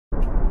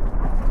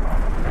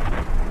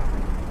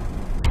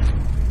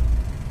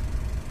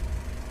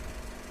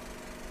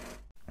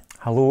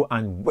Hello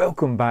and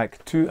welcome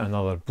back to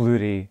another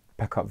Blu-ray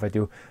pickup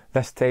video.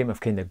 This time I've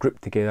kind of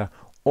grouped together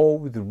all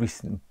the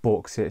recent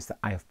box sets that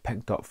I have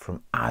picked up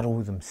from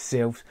Arrow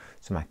themselves.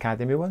 Some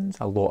Academy ones,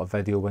 a lot of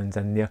video ones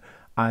in there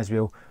as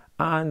well.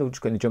 And I'm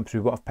just going to jump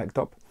through what I've picked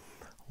up.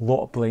 A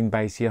lot of blind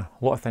buys here,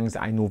 a lot of things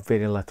that I know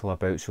very little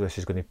about, so this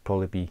is going to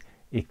probably be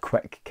a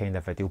quick kind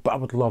of video. But I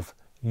would love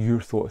your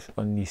thoughts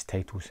on these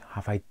titles.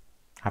 Have I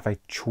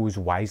chose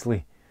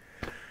wisely?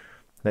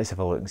 Let's have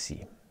a look and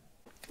see.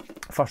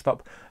 First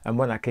up, and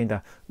one I kind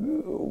of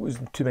was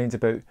in two minds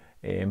about,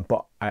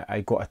 but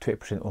I got a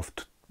 20% off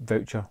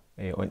voucher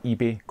on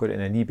eBay, got it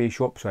in an eBay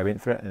shop, so I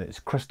went for it, and it's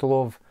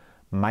Kristolov,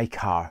 My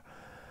Car.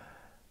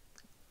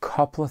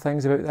 Couple of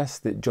things about this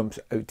that jumps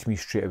out to me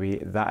straight away.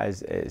 That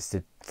is, it's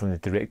from the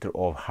director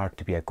of Hard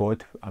to Be a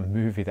God, a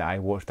movie that I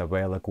watched a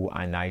while ago,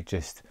 and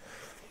I've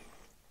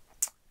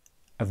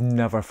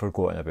never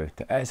forgotten about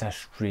it. It's a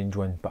strange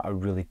one, but a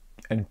really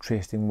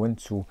interesting one,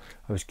 so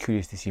I was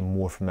curious to see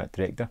more from that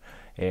director.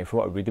 For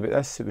what I read about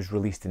this, it was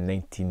released in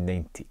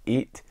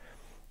 1998.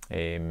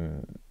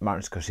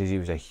 Martin Scorsese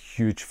was a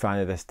huge fan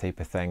of this type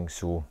of thing,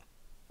 so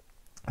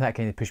that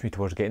kind of pushed me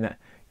towards getting it.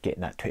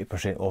 Getting that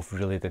 20% off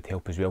really did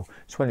help as well.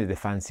 It's one of the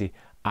fancy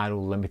Arrow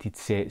limited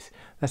sets.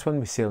 This one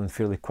was selling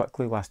fairly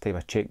quickly last time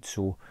I checked,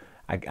 so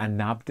I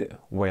nabbed it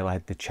while I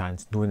had the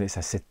chance, knowing it's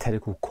a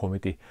satirical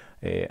comedy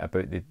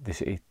about the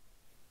sort of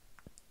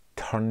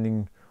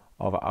turning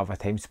of a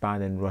time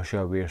span in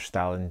Russia where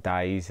Stalin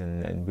dies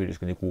and where it's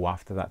going to go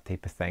after that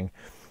type of thing.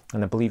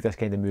 And I believe this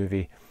kind of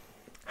movie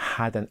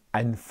had an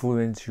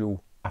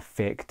influential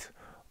effect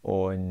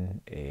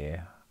on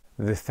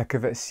the Thick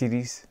of It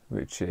series,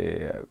 which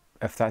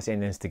if that's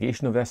any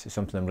instigation of this, is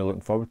something I'm really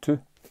looking forward to.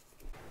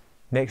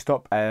 Next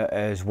up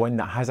is one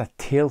that has a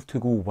tale to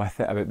go with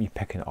it about me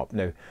picking it up.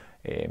 Now,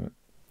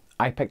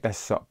 I picked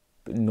this up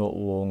not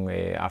long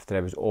after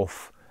I was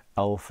off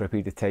ill for a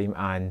period of time,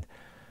 and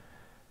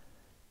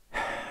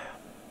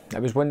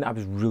it was one that I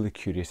was really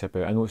curious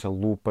about. I know it's a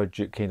low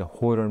budget kind of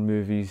horror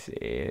movies.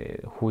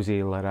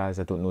 Jose Larraz,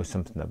 I don't know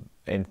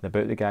anything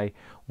about the guy.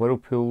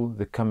 Whirlpool,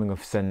 The Coming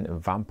of Sin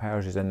and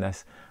Vampires is in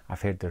this.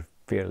 I've heard they're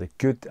fairly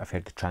good. I've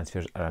heard the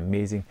transfers are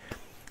amazing.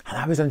 And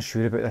I was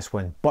unsure about this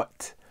one,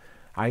 but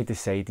I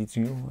decided,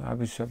 you know, I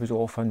was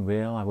off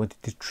unwell. I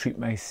wanted to treat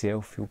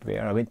myself, feel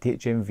better. I went to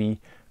HMV,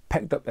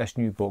 picked up this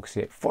new box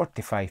set,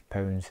 £45.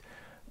 A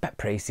bit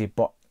pricey,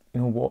 but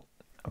you know what?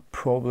 I'm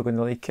probably going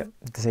to like it.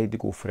 Decided to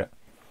go for it.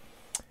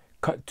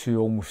 Cut to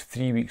almost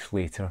 3 weeks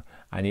later,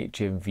 and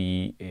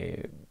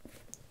HMV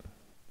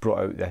brought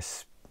out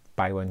this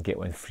buy one get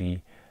one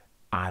free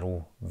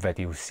Arrow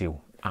video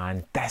sale,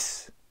 and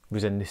this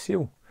was in the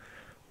sale.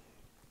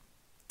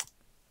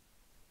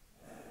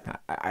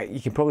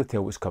 You can probably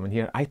tell what's coming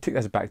here. I took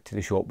this back to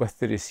the shop with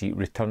the receipt,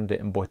 returned it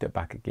and bought it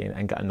back again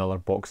and got another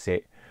box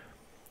set,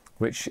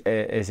 which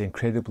is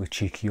incredibly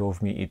cheeky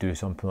of me to do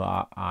something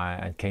like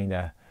that and kind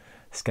of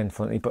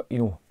skinflinty, but you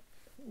know,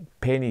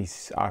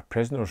 pennies are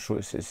prisoners, so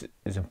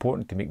it's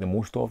important to make the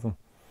most of them.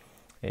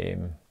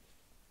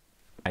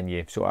 And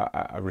yeah, so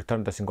I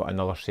returned this and got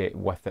another set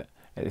with it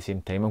at the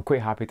same time. I'm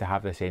quite happy to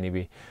have this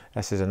anyway.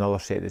 This is another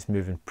set that's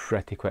moving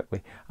pretty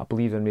quickly. I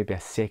believe there may be a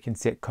second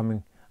set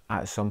coming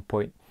at some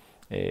point.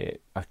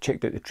 I've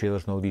checked out the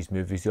trailers and all these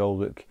movies. They all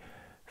look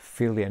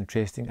fairly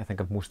interesting. I think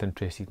I'm most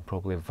interested in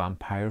probably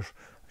Vampires,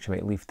 which I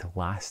might leave to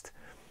last.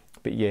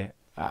 But yeah,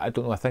 I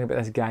don't know a thing about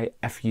this guy.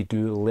 If you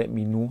do, let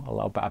me know a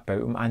little bit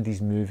about him and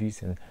his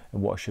movies and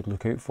what I should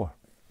look out for.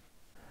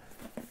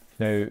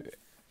 Now,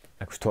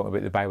 I was talking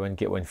about the buy one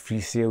get one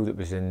free sale that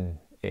was in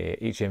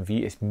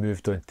HMV. It's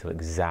moved on to like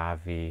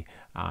Zavi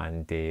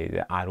and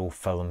the Arrow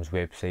Films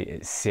website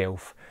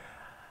itself.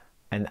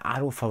 And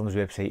Arrow Films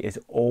website is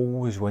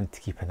always one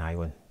to keep an eye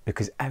on,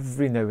 because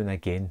every now and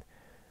again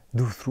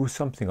they'll throw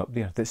something up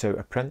there that's out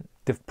of print.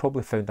 They've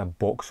probably found a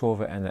box of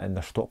it in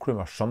their stockroom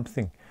or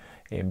something.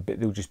 But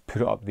they'll just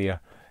put it up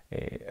there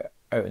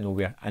out of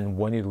nowhere, and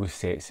one of those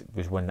sets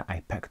was one that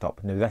I picked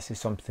up. Now this is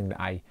something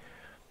that I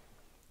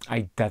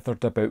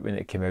dithered about when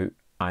it came out,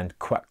 and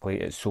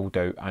quickly it sold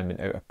out and went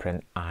out of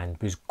print and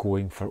was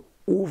going for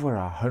over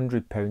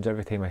 £100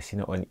 every time I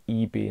seen it on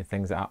eBay and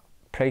things like that.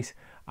 Price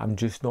I'm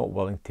just not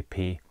willing to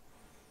pay,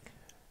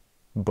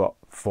 but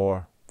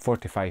for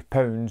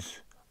 £45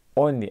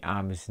 on the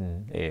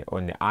Amazon,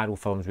 on the Arrow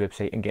Films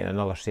website, and getting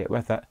another set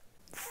with it,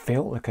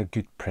 felt like a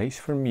good price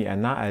for me.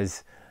 And that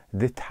is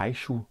the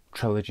Taisho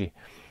trilogy.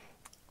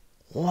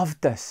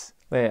 Loved this.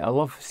 I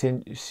love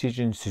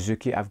Seijun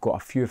Suzuki. I've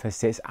got a few of his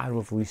sets.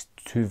 Arrow have released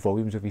 2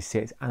 volumes of his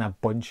sets and a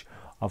bunch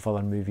of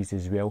other movies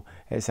as well.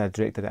 It's a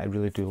director that I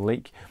really do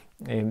like.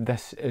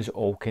 This is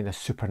all kind of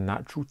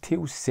supernatural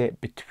tales set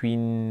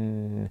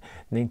between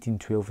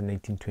 1912 and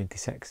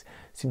 1926.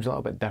 Seems a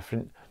little bit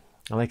different.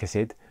 And like I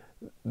said,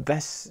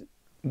 this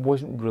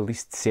wasn't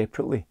released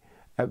separately.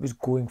 It was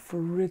going for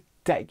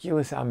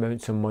ridiculous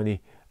amounts of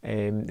money.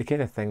 The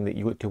kind of thing that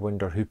you got to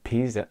wonder who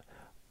pays it.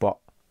 But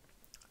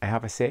I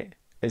have a set.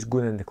 It's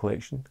going in the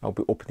collection. I'll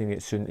be opening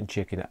it soon and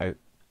checking it out.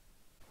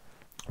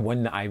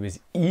 One that I was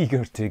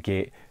eager to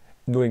get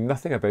knowing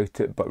nothing about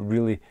it, but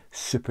really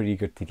super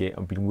eager to get.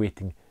 I've been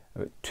waiting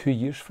about 2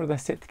 years for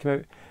this set to come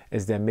out,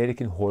 is the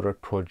American Horror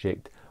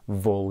Project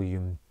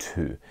Volume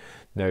 2.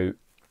 Now,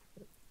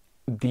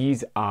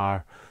 these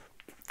are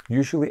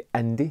usually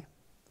indie,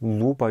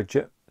 low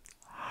budget,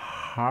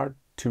 hard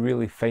to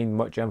really find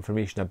much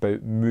information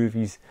about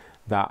movies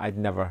that I'd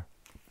never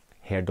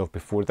heard of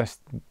before. This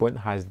one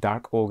has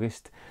Dark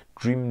August,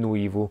 Dream No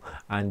Evil,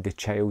 and The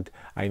Child.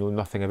 I know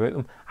nothing about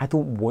them. I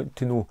don't want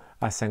to know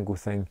a single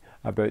thing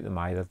about them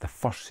either. The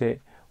first set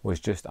was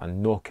just a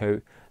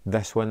knockout.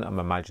 This one, I'm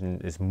imagining,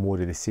 is more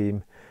of the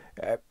same.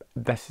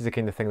 This is the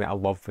kind of thing that I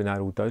love when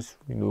Arrow does,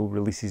 you know,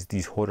 releases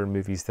these horror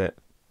movies that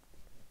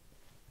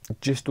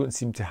just don't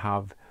seem to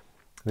have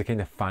the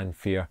kind of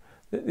fanfare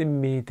that they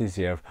may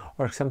deserve,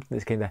 or something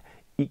that's kind of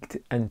eked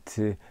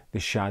into the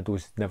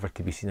shadows, never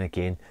to be seen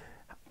again.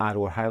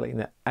 Arrow are highlighting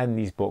it in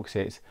these box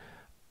sets,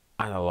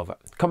 and I love it.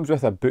 Comes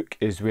with a book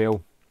as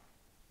well.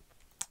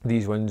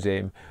 These ones,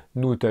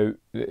 no doubt,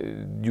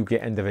 you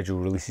get individual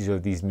releases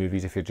of these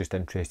movies if you're just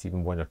interested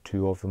in one or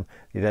two of them.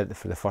 They did it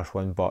for the first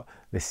one, but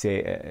the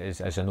set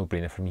is a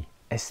no-brainer for me,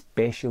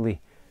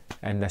 especially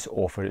in this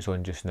offer it's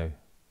on just now.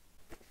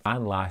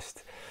 And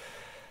last,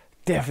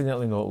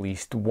 definitely not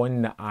least,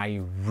 one that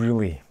I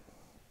really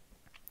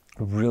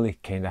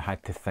kind of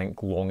had to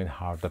think long and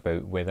hard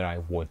about whether I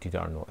wanted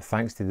it or not.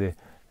 Thanks to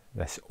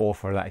this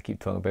offer that I keep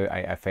talking about,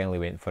 I finally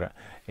went for it,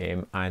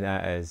 and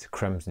that is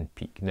Crimson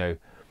Peak. Now,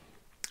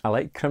 I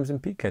like Crimson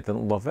Peak. I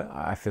didn't love it.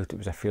 I felt it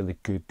was a fairly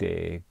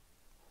good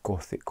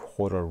gothic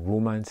horror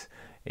romance,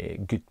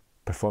 good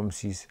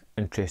performances,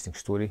 interesting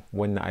story,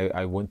 one that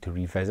I want to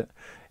revisit.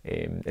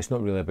 It's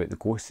not really about the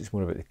ghosts, it's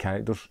more about the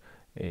characters,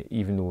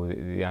 even though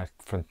they are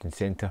front and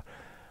centre.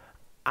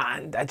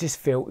 And I just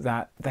felt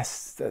that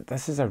this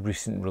is a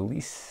recent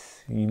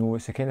release. You know,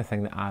 it's the kind of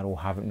thing that Arrow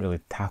haven't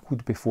really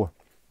tackled before.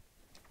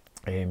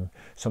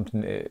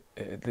 Something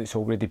that's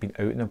already been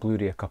out in a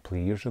Blu-ray a couple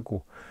of years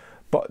ago.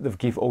 But they've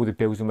gave all the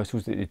bells and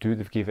whistles that they do.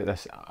 They've gave it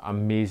this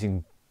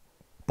amazing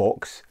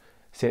box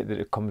set that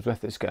it comes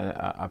with. It's got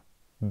a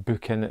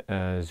book in it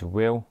as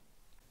well.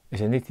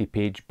 It's an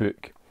 80-page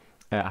book.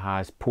 It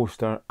has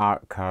poster,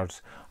 art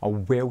cards, a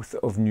wealth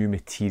of new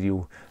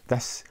material.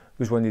 This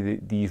was one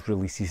of these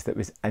releases that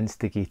was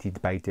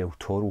instigated by Del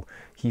Toro.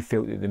 He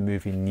felt that the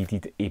movie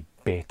needed a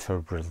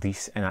better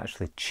release and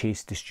actually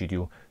chased the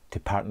studio to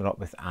partner up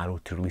with Arrow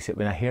to release it.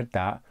 When I heard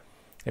that,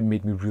 it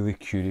made me really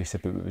curious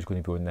about what was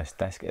going to be on this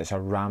disc. It's a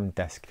RAM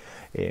disc.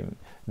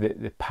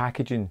 The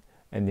packaging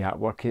and the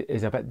artwork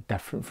is a bit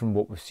different from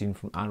what we've seen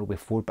from Arrow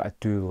before, but I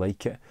do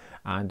like it.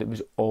 And it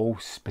was all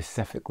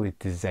specifically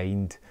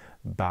designed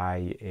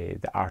by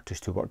the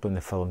artist who worked on the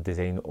film,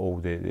 designing all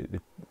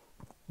the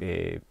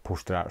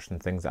poster arts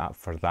and things like that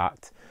for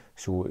that.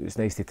 So it's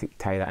nice to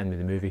tie that in with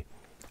the movie.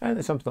 And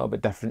it's something a little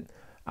bit different.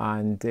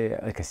 And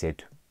like I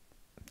said,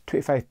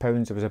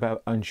 £25 I was a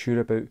bit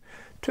unsure about.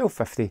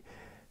 £12.50,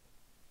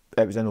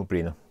 it was a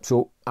no-brainer.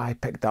 So I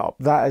picked that up.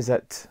 That is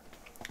it.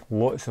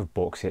 Lots of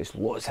box sets,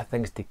 lots of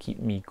things to keep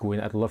me going.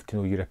 I'd love to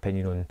know your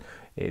opinion on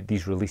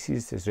these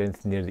releases. Is there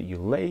anything there that you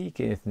like,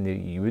 anything that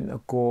you wouldn't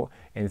have got,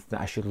 anything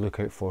that I should look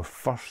out for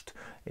first?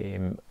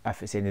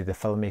 If it's any of the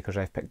filmmakers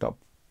I've picked up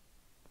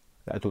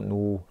that I don't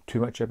know too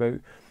much about,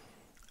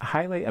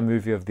 highlight a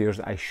movie of theirs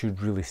that I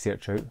should really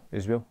search out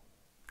as well.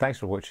 Thanks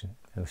for watching,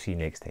 and I'll see you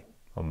next time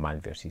on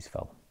Man vs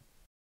Film.